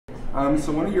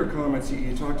So one of your comments,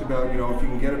 you talked about, if you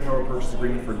can get a power purchase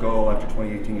agreement for Gull after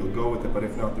 2018, you'll go with it, but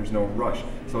if not, there's no rush.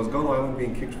 So is Gull Island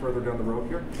being kicked further down the road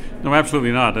here? No,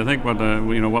 absolutely not. I think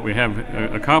what we have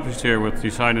accomplished here with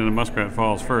deciding on Muskrat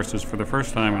Falls first is for the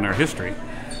first time in our history,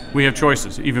 we have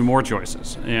choices, even more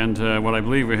choices. And what I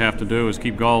believe we have to do is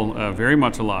keep Gull very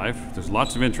much alive. There's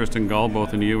lots of interest in Gull,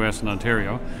 both in the U.S. and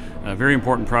Ontario. A very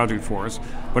important project for us.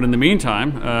 But in the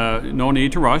meantime, no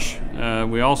need to rush.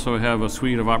 We also have a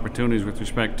suite of opportunities with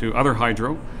respect to other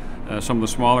hydro, some of the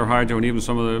smaller hydro and even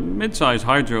some of the mid-sized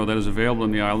hydro that is available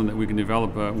in the island that we can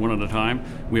develop one at a time.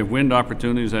 We have wind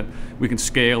opportunities that we can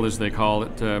scale, as they call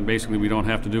it. Basically, we don't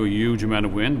have to do a huge amount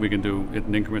of wind. We can do it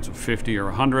in increments of 50 or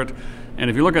 100. And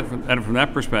if you look at it from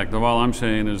that perspective, all I'm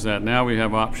saying is that now we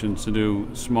have options to do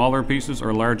smaller pieces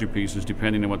or larger pieces,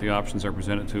 depending on what the options are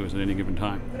presented to us at any given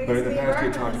time. But in the past,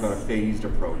 you talked about a phased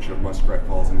approach of Muskrat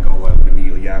Falls and Gull Island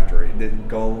immediately after.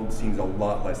 Gull seems a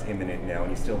lot less imminent now,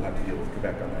 and you still have to deal with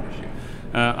Quebec on that issue.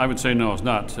 I would say no, it's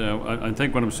not. I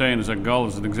think what I'm saying is that Gull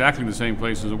is in exactly the same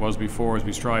place as it was before as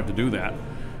we strive to do that.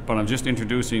 But I'm just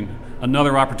introducing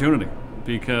another opportunity,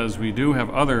 because we do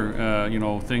have other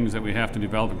things that we have to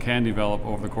develop and can develop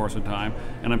over the course of time.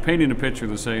 And I'm painting a picture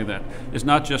to say that it's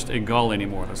not just a Gull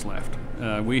anymore that's left.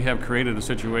 We have created a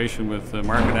situation with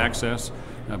market access,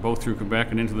 both through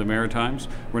Quebec and into the Maritimes,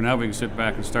 where now we can sit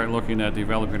back and start looking at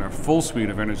developing our full suite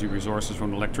of energy resources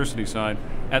from the electricity side,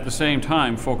 at the same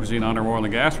time focusing on our oil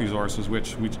and gas resources,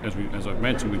 which, as I've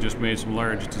mentioned, we just made some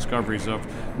large discoveries of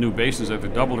new basins that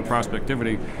have doubled the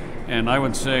prospectivity. And I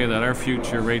would say that our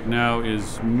future right now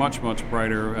is much, much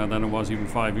brighter than it was even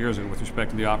 5 years ago with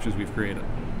respect to the options we've created.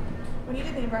 When you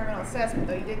did the environmental assessment,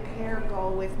 though, you did pair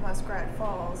Gull with Muskrat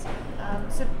Falls.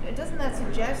 So doesn't that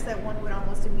suggest that one would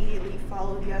almost immediately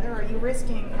follow the other? Are you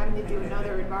risking having to do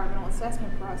another environmental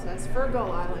assessment process for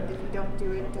Gull Island if you don't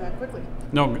do it quickly?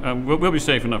 No, we'll be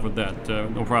safe enough with that.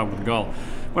 No problem with Gull.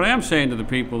 What I am saying to the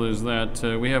people is that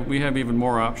we have even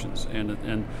more options,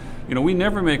 and we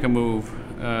never make a move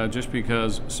just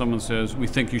because someone says we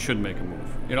think you should make a move.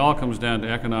 It all comes down to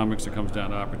economics. It comes down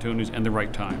to opportunities and the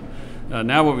right time.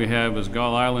 Now what we have is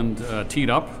Gull Island teed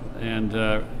up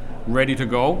and ready to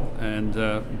go, and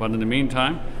but in the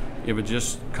meantime, if it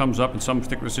just comes up in some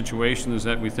particular situation is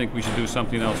that we think we should do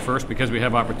something else first because we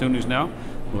have opportunities now,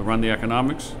 we'll run the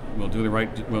economics,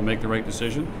 we'll make the right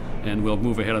decision, and we'll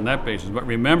move ahead on that basis. But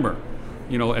remember,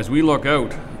 as we look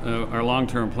out our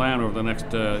long-term plan over the next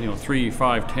 3,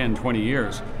 5, 10, 20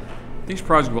 years, these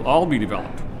projects will all be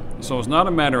developed. So it's not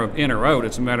a matter of in or out,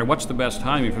 it's a matter of what's the best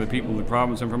timing for the people of the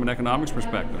province and from an economics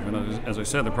perspective. And as I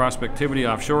said, the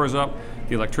prospectivity offshore is up,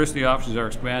 the electricity options are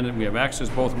expanded, we have access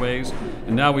both ways,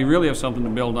 and now we really have something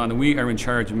to build on, and we are in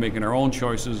charge of making our own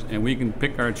choices, and we can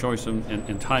pick our choice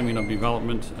and timing of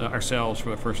development ourselves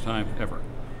for the first time ever.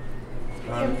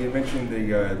 You mentioned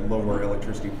the lower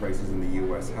electricity prices in the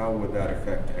U.S. How would that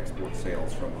affect export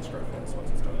sales from Muskrat Falls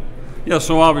once it's done? Yeah,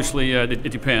 so obviously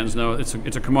it depends. Now it's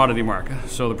a commodity market,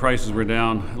 so the prices were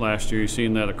down last year. You've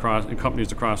seen that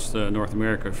companies across North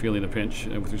America are feeling a pinch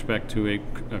with respect to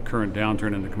a current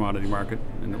downturn in the commodity market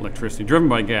in electricity, driven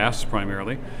by gas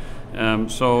primarily.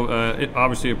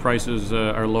 Obviously, if prices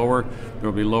are lower, there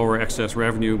will be lower excess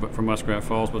revenue from Muskrat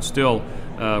Falls, but still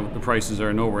the prices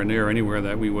are nowhere near anywhere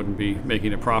that we wouldn't be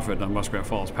making a profit on Muskrat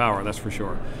Falls power, that's for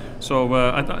sure. So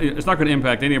it's not going to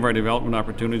impact any of our development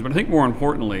opportunities, but I think more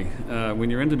importantly, when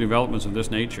you're into developments of this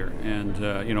nature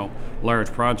and large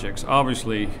projects,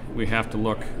 obviously we have to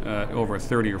look over a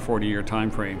 30 or 40 year time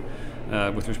frame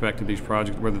with respect to these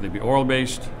projects, whether they be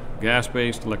oil-based,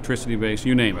 gas-based, electricity-based,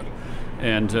 you name it.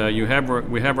 And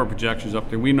we have our projections up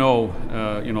there. We know,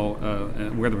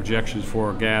 where the projections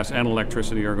for gas and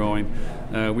electricity are going.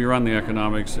 We run the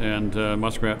economics, and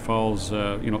Muskrat Falls,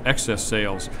 excess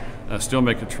sales still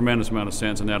make a tremendous amount of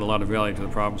sense and add a lot of value to the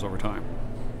province over time.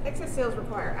 Excess sales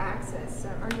require access.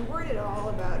 Are you worried at all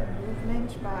about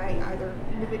movement by either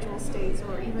individual states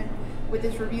or even with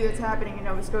this review that's happening in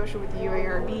Nova Scotia with the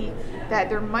UARB, that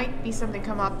there might be something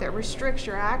come up that restricts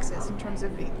your access in terms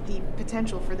of the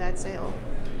potential for that sale?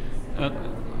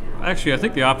 Actually, I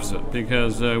think the opposite,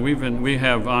 because we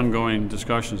have ongoing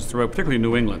discussions throughout, particularly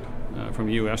New England, from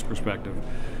a U.S. perspective,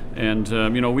 and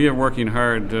we are working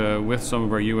hard with some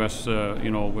of our U.S.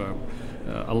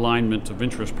 Alignment of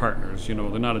interest partners. They're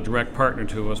not a direct partner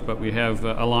to us, but we have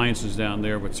alliances down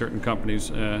there with certain companies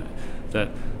that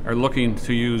are looking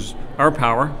to use our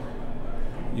power,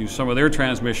 use some of their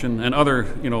transmission, and other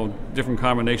different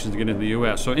combinations to get into the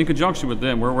U.S. So in conjunction with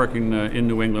them, we're working in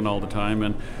New England all the time,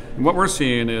 and what we're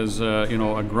seeing is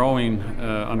a growing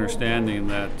understanding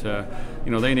that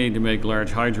they need to make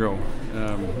large hydro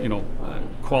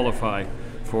qualify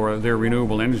for their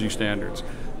renewable energy standards.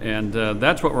 And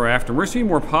that's what we're after. We're seeing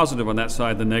more positive on that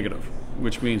side than negative,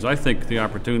 which means I think the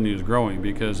opportunity is growing,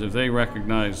 because if they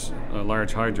recognize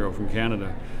large hydro from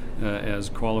Canada as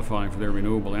qualifying for their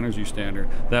renewable energy standard,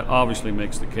 that obviously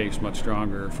makes the case much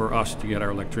stronger for us to get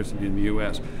our electricity in the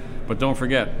U.S. But don't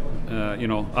forget,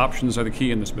 options are the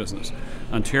key in this business.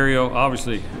 Ontario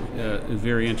obviously is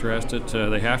very interested.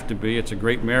 They have to be. It's a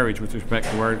great marriage with respect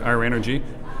to our energy.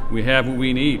 We have what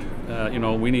we need.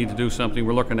 We need to do something.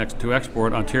 We're looking to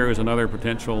export. Ontario is another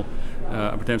potential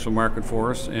market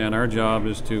for us, and our job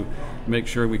is to make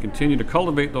sure we continue to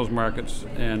cultivate those markets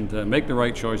and make the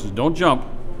right choices. Don't jump,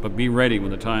 but be ready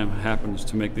when the time happens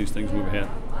to make these things move ahead.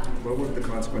 What would the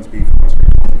consequence be for us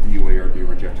if the UARB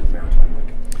rejected the maritime link?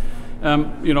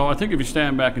 I think if you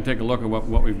stand back and take a look at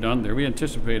what we've done there, we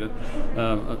anticipated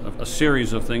a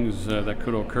series of things that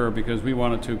could occur, because we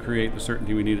wanted to create the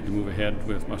certainty we needed to move ahead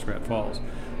with Muskrat Falls.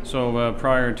 So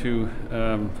prior to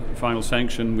final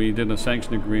sanction, we did a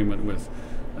sanction agreement with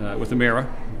the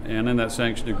Emera, and in that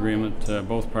sanction agreement,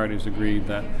 both parties agreed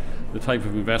that the type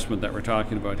of investment that we're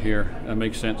talking about here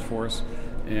makes sense for us.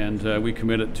 And we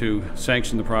committed to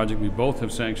sanction the project. We both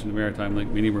have sanctioned the maritime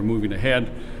link, meaning we're moving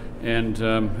ahead.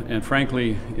 And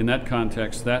frankly, in that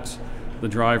context, that's the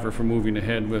driver for moving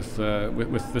ahead with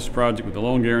this project, with the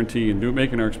loan guarantee and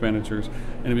making our expenditures.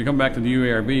 And if you come back to the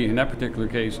UARB, in that particular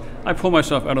case, I pull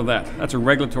myself out of that. That's a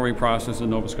regulatory process in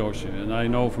Nova Scotia, and I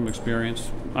know from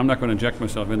experience, I'm not going to inject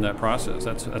myself in that process.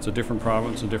 That's a different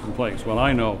province, a different place. What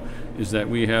I know is that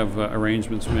we have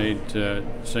arrangements made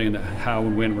saying that how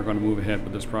and when we're going to move ahead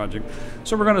with this project.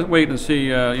 So we're going to wait and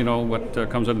see, what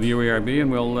comes out of the UARB,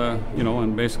 and we'll,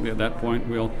 and basically at that point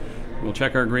we'll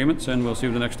check our agreements and we'll see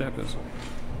what the next step is.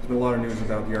 There's been a lot of news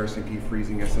about the RSMP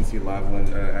freezing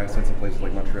SNC-Lavalin assets in places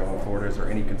like Montreal and Florida. Is there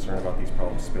any concern about these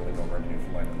problems spilling over into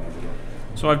Newfoundland and Labrador?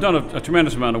 So I've done a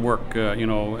tremendous amount of work,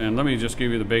 and let me just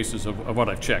give you the basis of what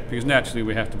I've checked, because naturally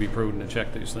we have to be prudent and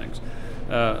check these things.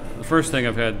 The first thing,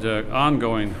 I've had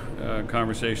ongoing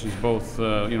conversations, both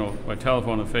by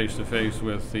telephone and face-to-face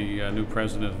with the new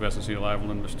president of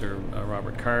SNC-Lavalin, Mr.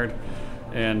 Robert Card.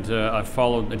 And I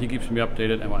followed, and he keeps me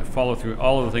updated, and I follow through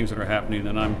all of the things that are happening,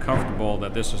 and I'm comfortable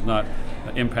that this is not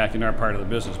impacting our part of the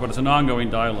business. But it's an ongoing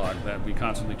dialogue that we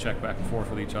constantly check back and forth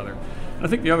with each other. And I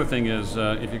think the other thing is,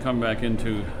 if you come back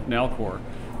into Nalcor,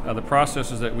 the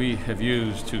processes that we have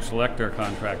used to select our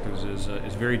contractors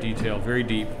is very detailed, very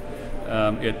deep.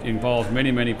 It involves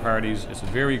many, many parties. It's a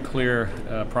very clear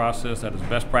process that is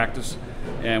best practice.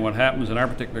 And what happens in our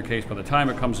particular case, by the time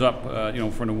it comes up,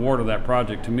 for an award of that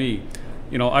project, to me,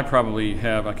 I probably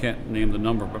have, I can't name the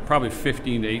number, but probably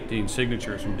 15 to 18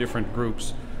 signatures from different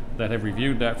groups that have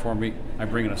reviewed that for me. I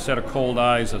bring in a set of cold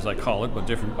eyes, as I call it, but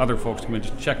different other folks come in,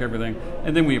 just check everything,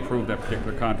 and then we approve that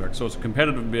particular contract. So it's a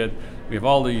competitive bid. We have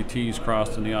all the T's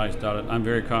crossed and the I's dotted. I'm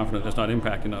very confident that's not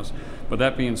impacting us. But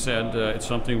that being said, it's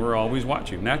something we're always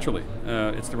watching. Naturally,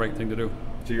 it's the right thing to do.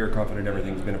 So you're confident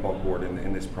everything's been above board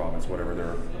in this province, whatever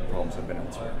their problems have been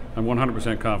elsewhere? I'm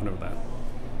 100% confident of that.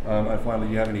 And finally,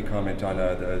 do you have any comment on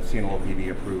the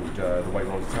CNLPB approved the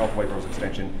South White Rose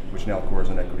extension, which Nalcor is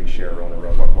an equity share owner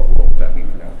of? What role would that mean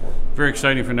for Nalcor? Very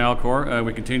exciting for Nalcor.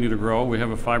 We continue to grow. We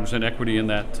have a 5% equity in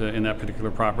that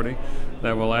particular property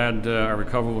that will add our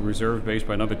recoverable reserve base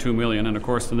by another $2 million. And of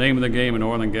course, the name of the game in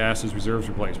oil and gas is reserves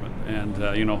replacement.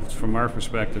 And from our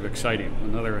perspective, exciting.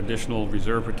 Another additional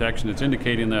reserve protection. It's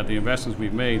indicating that the investments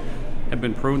we've made have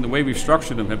been prudent. The way we've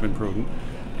structured them have been prudent.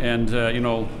 And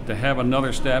to have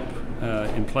another step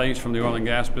in place from the oil and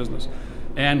gas business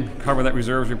and cover that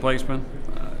reserves replacement,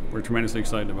 we're tremendously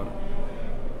excited about it.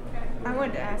 I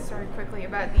wanted to ask quickly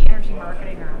about the energy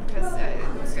marketing arm, because there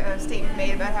was a statement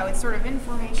made about how it's sort of in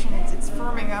formation, it's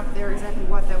firming up there exactly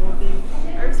what that will be.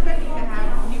 Are you expecting to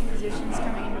have new positions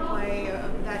coming into play,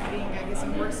 that being, I guess, a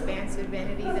more expansive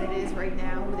entity than it is right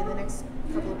now within the next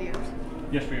couple of years?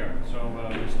 Yes, we are. So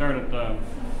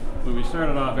when we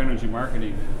started off energy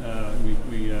marketing,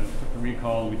 we took the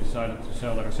recall and we decided to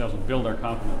sell that ourselves and build our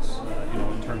confidence,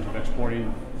 in terms of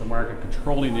exporting the market,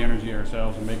 controlling the energy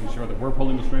ourselves, and making sure that we're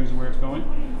pulling the strings of where it's going.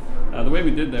 The way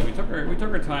we did that, we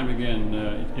took our time again.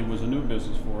 It was a new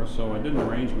business for us, so I did an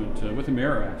arrangement with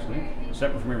Emera, actually,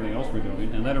 separate from everything else we're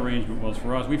doing. And that arrangement was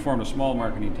for us. We formed a small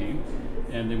marketing team,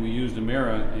 and then we used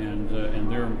Emera and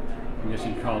their, I guess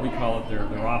we call it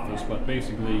their office, but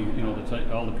basically,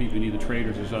 all the people you need, the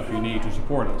traders and stuff you need to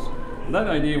support us. And that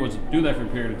idea was to do that for a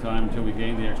period of time until we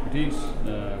gain the expertise.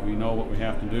 We know what we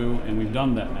have to do, and we've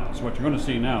done that now. So what you're going to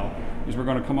see now is we're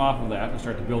going to come off of that and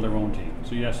start to build our own team.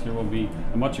 So yes, there will be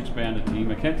a much expanded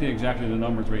team. I can't tell you exactly the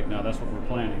numbers right now. That's what we're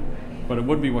planning. But it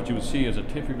would be what you would see as a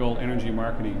typical energy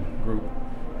marketing group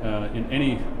in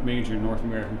any major North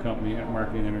American company at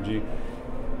marketing energy.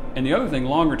 And the other thing,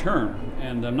 longer term,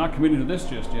 and I'm not committing to this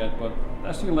just yet, but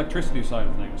that's the electricity side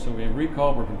of things. So we have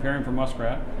recall, we're preparing for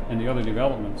Muskrat and the other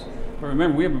developments. But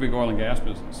remember, we have a big oil and gas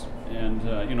business. And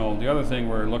the other thing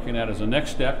we're looking at as a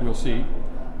next step, we'll see,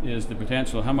 is the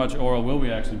potential, how much oil will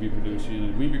we actually be producing? And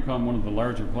if we become one of the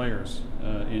larger players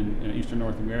in Eastern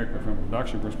North America from a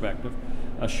production perspective,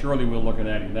 surely we'll look at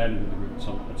adding that into the group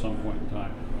at some point in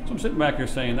time. So I'm sitting back here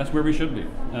saying that's where we should be.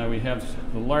 We have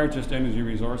the largest energy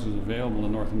resources available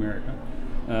in North America.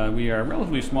 We are a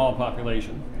relatively small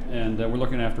population, and we're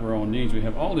looking after our own needs. We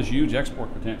have all this huge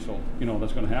export potential,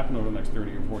 that's going to happen over the next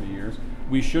 30 or 40 years.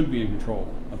 We should be in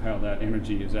control of how that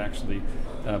energy is actually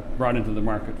brought into the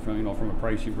market from a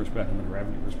pricing perspective and a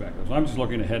revenue perspective. So I'm just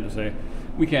looking ahead to say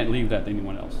we can't leave that to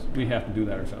anyone else. We have to do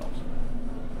that ourselves.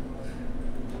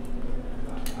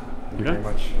 Thank you very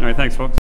much. All right, thanks, folks.